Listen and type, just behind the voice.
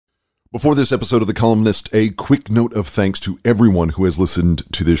Before this episode of The Columnist, a quick note of thanks to everyone who has listened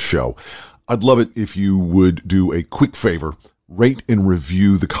to this show. I'd love it if you would do a quick favor, rate and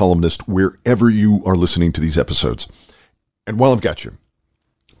review The Columnist wherever you are listening to these episodes. And while I've got you,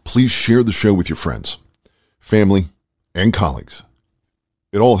 please share the show with your friends, family, and colleagues.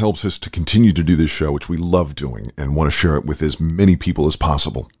 It all helps us to continue to do this show, which we love doing, and want to share it with as many people as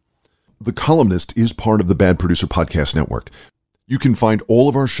possible. The Columnist is part of the Bad Producer Podcast Network. You can find all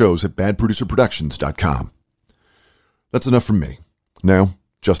of our shows at badproducerproductions.com. That's enough from me. Now,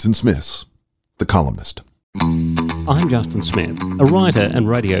 Justin Smith's The Columnist. I'm Justin Smith, a writer and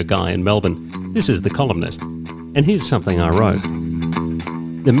radio guy in Melbourne. This is The Columnist, and here's something I wrote.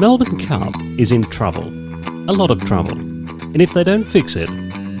 The Melbourne Cup is in trouble, a lot of trouble, and if they don't fix it,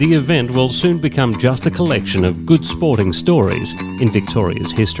 the event will soon become just a collection of good sporting stories in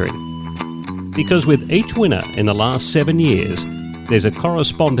Victoria's history. Because with each winner in the last 7 years, there's a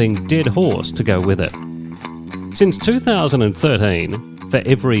corresponding dead horse to go with it. Since 2013, for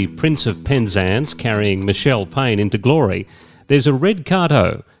every Prince of Penzance carrying Michelle Payne into glory, there's a red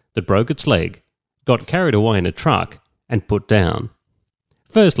Cardo that broke its leg, got carried away in a truck, and put down.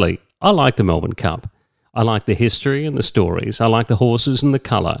 Firstly, I like the Melbourne Cup. I like the history and the stories, I like the horses and the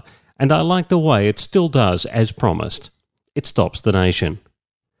colour, and I like the way it still does as promised. It stops the nation.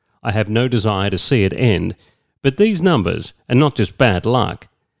 I have no desire to see it end, but these numbers are not just bad luck,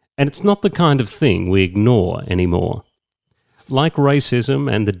 and it's not the kind of thing we ignore anymore. Like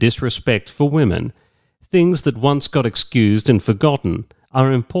racism and the disrespect for women, things that once got excused and forgotten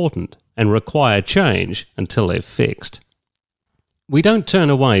are important and require change until they're fixed. We don't turn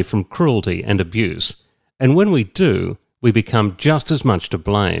away from cruelty and abuse, and when we do, we become just as much to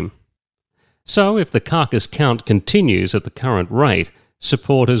blame. So if the carcass count continues at the current rate,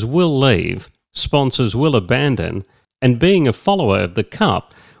 supporters will leave, sponsors will abandon, and being a follower of the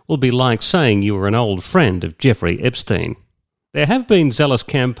Cup will be like saying you were an old friend of Jeffrey Epstein. There have been zealous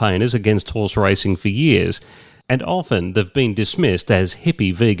campaigners against horse racing for years, and often they've been dismissed as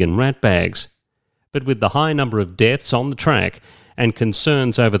hippie vegan ratbags. But with the high number of deaths on the track, and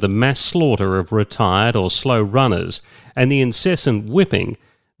concerns over the mass slaughter of retired or slow runners, and the incessant whipping,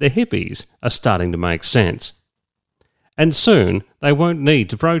 the hippies are starting to make sense. And soon they won't need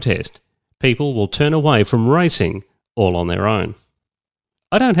to protest. People will turn away from racing all on their own.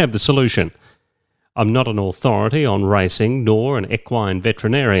 I don't have the solution. I'm not an authority on racing nor an equine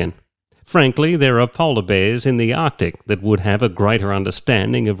veterinarian. Frankly, there are polar bears in the Arctic that would have a greater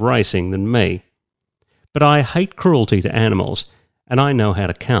understanding of racing than me. But I hate cruelty to animals, and I know how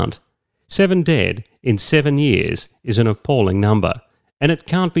to count. 7 dead in 7 years is an appalling number, and it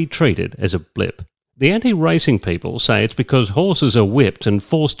can't be treated as a blip. The anti-racing people say it's because horses are whipped and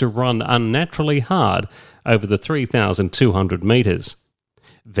forced to run unnaturally hard over the 3,200 metres.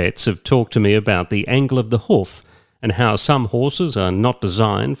 Vets have talked to me about the angle of the hoof and how some horses are not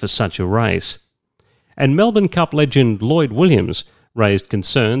designed for such a race. And Melbourne Cup legend Lloyd Williams raised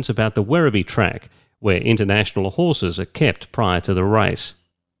concerns about the Werribee track, where international horses are kept prior to the race.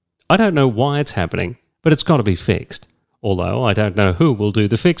 I don't know why it's happening, but it's got to be fixed, although I don't know who will do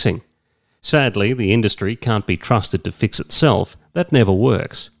the fixing. Sadly, the industry can't be trusted to fix itself. That never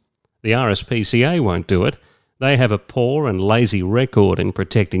works. The RSPCA won't do it. They have a poor and lazy record in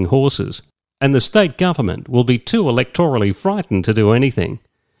protecting horses. And the state government will be too electorally frightened to do anything.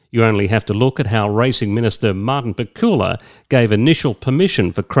 You only have to look at how Racing Minister Martin Pakula gave initial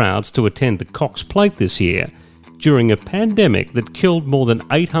permission for crowds to attend the Cox Plate this year, during a pandemic that killed more than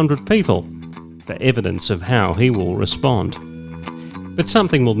 800 people, for evidence of how he will respond. But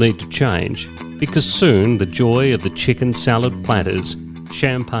something will need to change, because soon the joy of the chicken salad platters,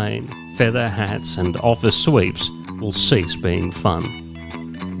 champagne, feather hats and office sweeps will cease being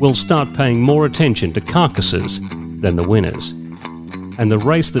fun. We'll start paying more attention to carcasses than the winners. And the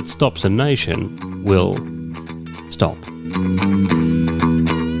race that stops a nation will stop.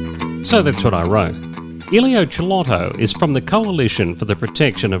 So that's what I wrote. Elio Chelotto is from the Coalition for the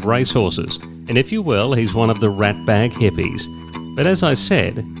Protection of Racehorses, and if you will, he's one of the ratbag hippies. But as I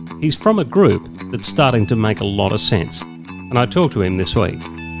said, he's from a group that's starting to make a lot of sense. And I talked to him this week.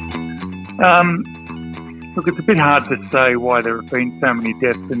 Look, it's a bit hard to say why there have been so many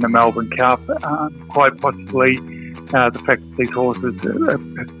deaths in the Melbourne Cup. Quite possibly the fact that these horses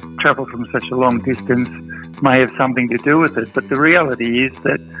have travelled from such a long distance may have something to do with it. But the reality is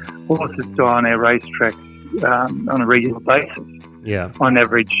that horses die on our racetracks on a regular basis. Yeah. On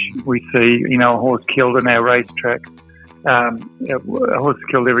average, we see, a horse killed on our racetracks. A horse is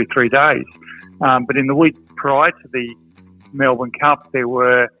killed every 3 days. But in the week prior to the Melbourne Cup, there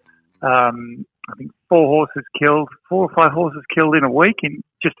were, I think, 4 or 5 horses killed in a week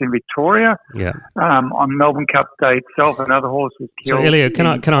just in Victoria. Yeah. On Melbourne Cup Day itself, another horse was killed. So, Elio, can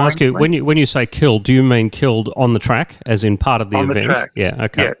I ask you, when you say killed, do you mean killed on the track, as in part of the event? On the track. Yeah.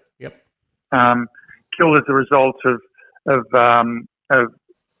 Okay. Yeah. Yep. Killed as a result of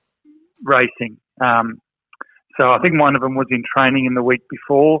racing. So I think one of them was in training in the week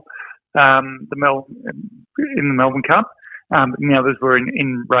before in the Melbourne Cup. The others were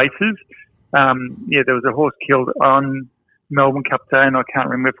in races. There was a horse killed on Melbourne Cup Day, and I can't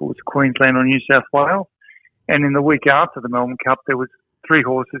remember if it was Queensland or New South Wales. And in the week after the Melbourne Cup, there was 3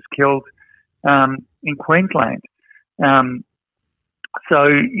 horses killed in Queensland. So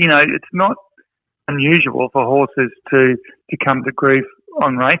it's not unusual for horses to come to grief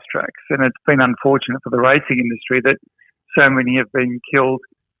on racetracks, and it's been unfortunate for the racing industry that so many have been killed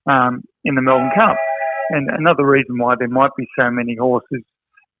in the Melbourne Cup. And another reason why there might be so many horses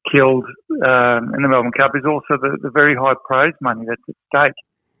killed in the Melbourne Cup is also the very high prize money that's at stake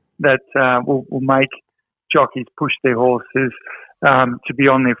that will make jockeys push their horses to be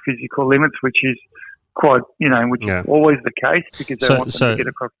on their physical limits, which is quite, which is always the case because they want them to get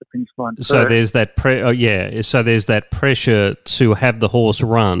across the finish line. So there's that so there's that pressure to have the horse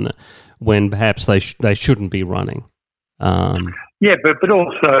run when perhaps they shouldn't be running. But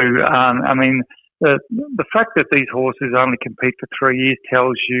also, the fact that these horses only compete for 3 years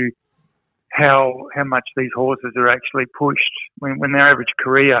tells you how much these horses are actually pushed when their average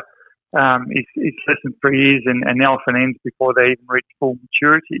career is less than 3 years and often ends before they even reach full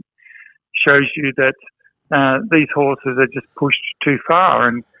maturity. Shows you that these horses are just pushed too far,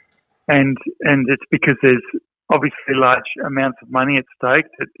 and it's because there's obviously large amounts of money at stake.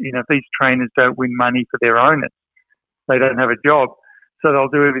 That if these trainers don't win money for their owners, they don't have a job. So they'll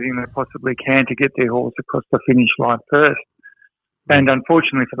do everything they possibly can to get their horse across the finish line first. And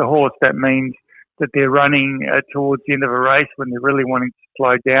unfortunately for the horse, that means that they're running towards the end of a race when they're really wanting to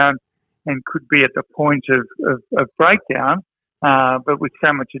slow down and could be at the point of breakdown, but with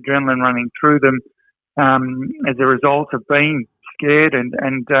so much adrenaline running through them as a result of being scared and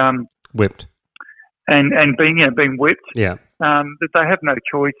whipped. And being whipped, that they have no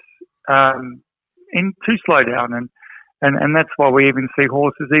choice to slow down. And that's why we even see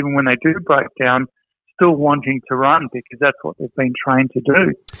horses, even when they do break down, still wanting to run because that's what they've been trained to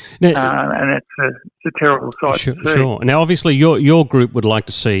do. Now, and it's a terrible sight to see. Sure. Now, obviously, your group would like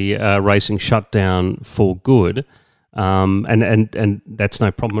to see racing shut down for good, and that's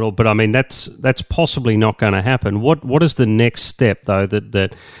no problem at all. But I mean, that's possibly not going to happen. What is the next step, though,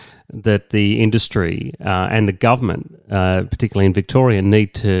 that the industry and the government, particularly in Victoria,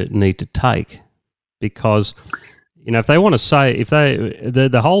 need to take? Because if they want to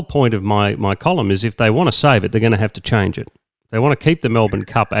the whole point of my column is if they want to save it, they're going to have to change it. They want to keep the Melbourne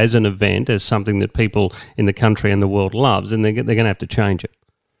Cup as an event, as something that people in the country and the world loves, and they're going to have to change it.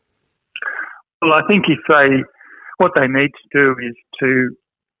 Well, I think what they need to do is to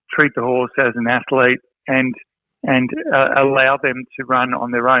treat the horse as an athlete and allow them to run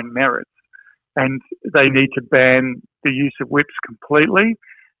on their own merits. And they need to ban the use of whips completely,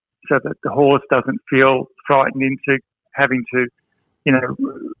 so that the horse doesn't feel frightened into having to,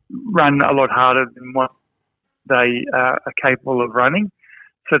 run a lot harder than what they are capable of running,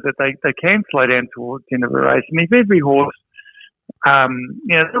 so that they can slow down towards the end of a race. And if every horse, as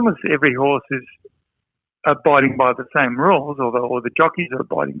long as every horse is abiding by the same rules, or the jockeys are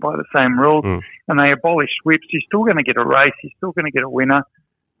abiding by the same rules, and they abolish whips, you're still going to get a race, you're still going to get a winner.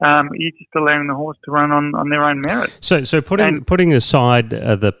 You're just allowing the horse to run on their own merit. So putting aside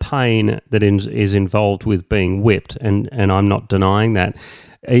the pain that is involved with being whipped, and I'm not denying that,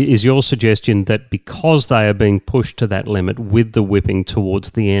 is your suggestion that because they are being pushed to that limit with the whipping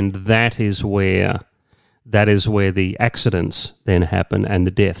towards the end, that is where the accidents then happen and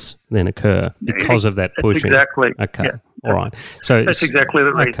the deaths then occur because of that pushing? Exactly. Okay. Yeah. All right. So that's exactly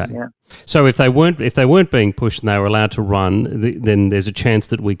the reason. Okay. Yeah. So if they weren't being pushed and they were allowed to run, then there's a chance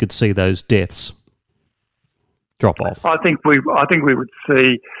that we could see those deaths drop off. I think we would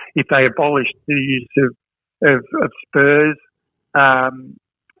see, if they abolished the use of spurs,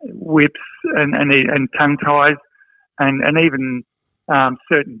 whips, and tongue ties, and even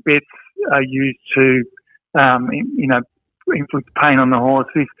certain bits are used to inflict pain on the horse.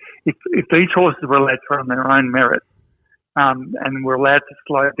 If these horses were allowed to run on their own merit, and were allowed to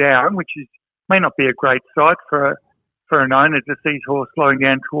slow down, which may not be a great sight for an owner to see his horse slowing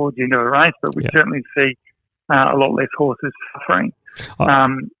down towards the end of a race, but we certainly see a lot less horses suffering.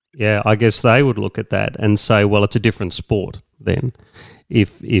 I guess they would look at that and say, well, it's a different sport then.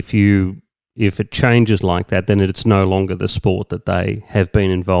 If it changes like that, then it's no longer the sport that they have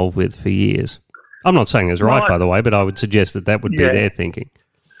been involved with for years. I'm not saying it's right, by the way, but I would suggest that would be their thinking.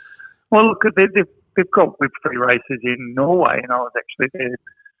 Well, look, they've got whip-free races in Norway, and I was actually there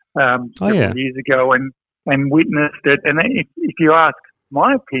several years ago and witnessed it. And if you ask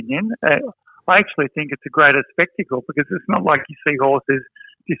my opinion, I actually think it's a greater spectacle because it's not like you see horses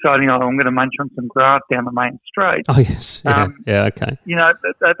deciding, oh, I'm going to munch on some grass down the main straight. Oh, yes. Yeah, okay. You know,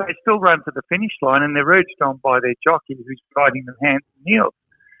 they still run to the finish line and they're urged on by their jockey who's guiding them hands and heels.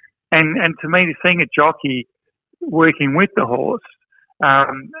 And to me, seeing a jockey working with the horse,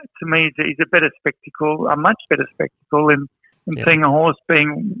 to me, is a better spectacle, a much better spectacle than seeing a horse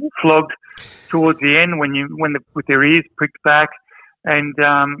being flogged towards the end with their ears pricked back, and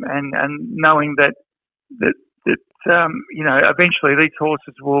knowing that you know, eventually these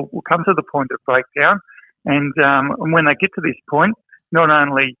horses will come to the point of breakdown, and when they get to this point, not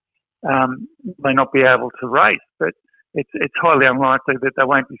only will they not be able to race, but it's highly unlikely that they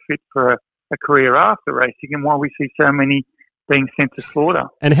won't be fit for a career after racing, and why we see so many being sent to slaughter.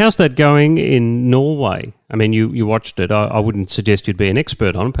 And how's that going in Norway? I mean, you watched it. I wouldn't suggest you'd be an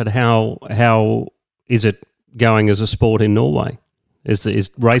expert on it, but how is it going as a sport in Norway?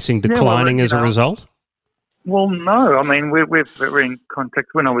 Is racing declining as a result? Well, no. I mean, we're in contact.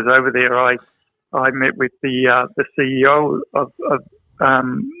 When I was over there, I met with the CEO of I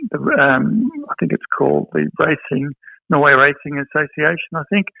think it's called the Norway Racing Association, I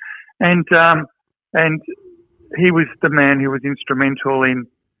think, and he was the man who was instrumental in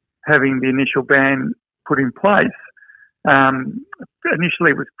having the initial ban put in place.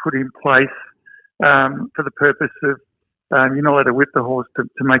 Initially, it was put in place for the purpose of you're not allowed to whip the horse to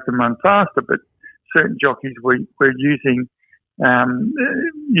make them run faster, but certain jockeys were using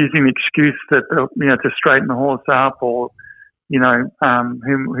the excuse that to straighten the horse up, or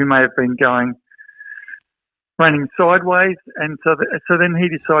who may have been running sideways, and so then he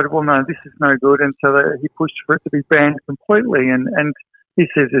decided, well, no, this is no good, and so he pushed for it to be banned completely. And he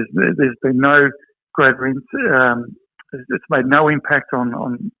says there's been no greater, it's made no impact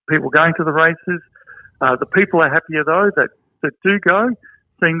on people going to the races. The people are happier though that do go,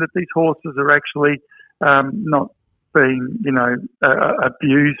 seeing that these horses are actually not being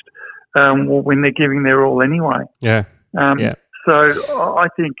abused when they're giving their all anyway. Yeah. So I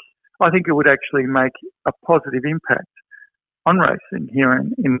think it would actually make a positive impact on racing here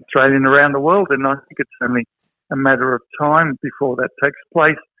in Australia and around the world, and I think it's only a matter of time before that takes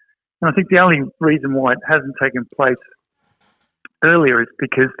place. And I think the only reason why it hasn't taken place earlier is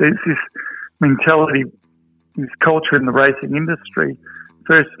because there's this mentality, this culture in the racing industry,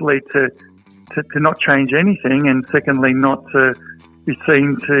 firstly to not change anything, and secondly not to be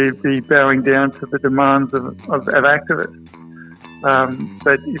seen to be bowing down to the demands of activists.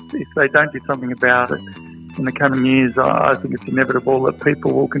 But if they don't do something about it in the coming years, I think it's inevitable that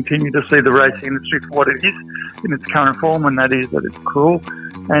people will continue to see the racing industry for what it is in its current form, and that is that it's cruel,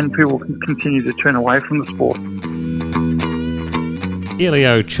 and people will continue to turn away from the sport.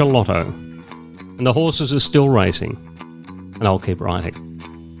 Elio Cellotto, and the horses are still racing, and I'll keep writing.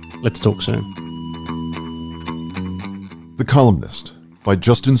 Let's talk soon. The Columnist by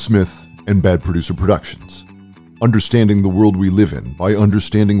Justin Smith and Bad Producer Productions. Understanding the world we live in by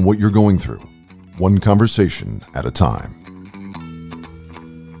understanding what you're going through, one conversation at a time.